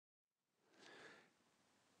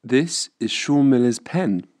This is Shaun Miller's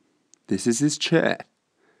pen. This is his chair.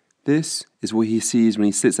 This is what he sees when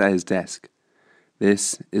he sits at his desk.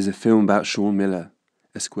 This is a film about Shaun Miller,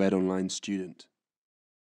 a Squared Online student.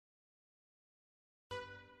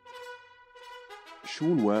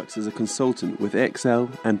 Shaun works as a consultant with Excel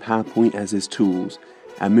and PowerPoint as his tools,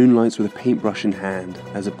 and moonlights with a paintbrush in hand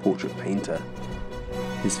as a portrait painter.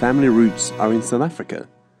 His family roots are in South Africa.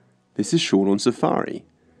 This is Shaun on safari.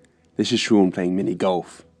 This is Shaun playing mini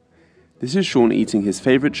golf. This is Shaun eating his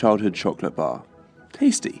favourite childhood chocolate bar.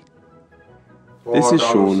 Tasty. This is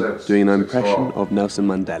Shaun doing an impression of Nelson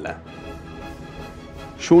Mandela.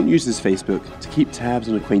 Shaun uses Facebook to keep tabs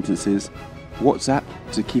on acquaintances, WhatsApp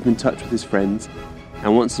to keep in touch with his friends,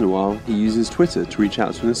 and once in a while he uses Twitter to reach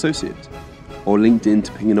out to an associate, or LinkedIn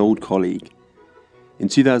to ping an old colleague. In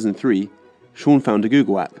 2003, Shaun found a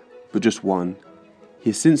Google app, but just one.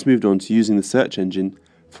 He has since moved on to using the search engine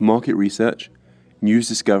for market research, news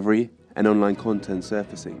discovery, and online content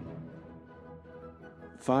surfacing.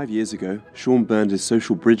 5 years ago, Shaun burned his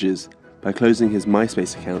social bridges by closing his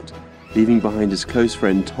MySpace account, leaving behind his close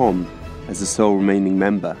friend Tom as the sole remaining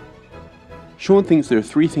member. Shaun thinks there are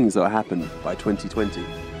 3 things that will happen by 2020.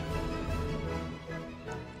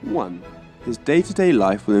 1. His day-to-day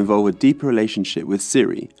life will involve a deeper relationship with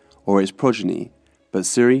Siri or its progeny, but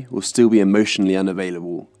Siri will still be emotionally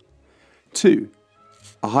unavailable. 2.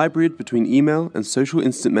 A hybrid between email and social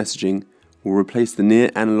instant messaging will replace the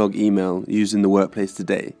near analog email used in the workplace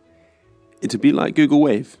today. It'll be like Google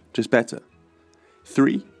Wave, just better.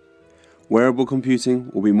 3. Wearable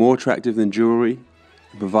computing will be more attractive than jewellery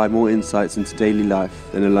and provide more insights into daily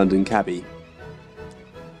life than a London cabbie.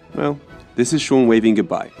 Well, this is Shaun waving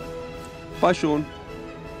goodbye. Bye, Shaun.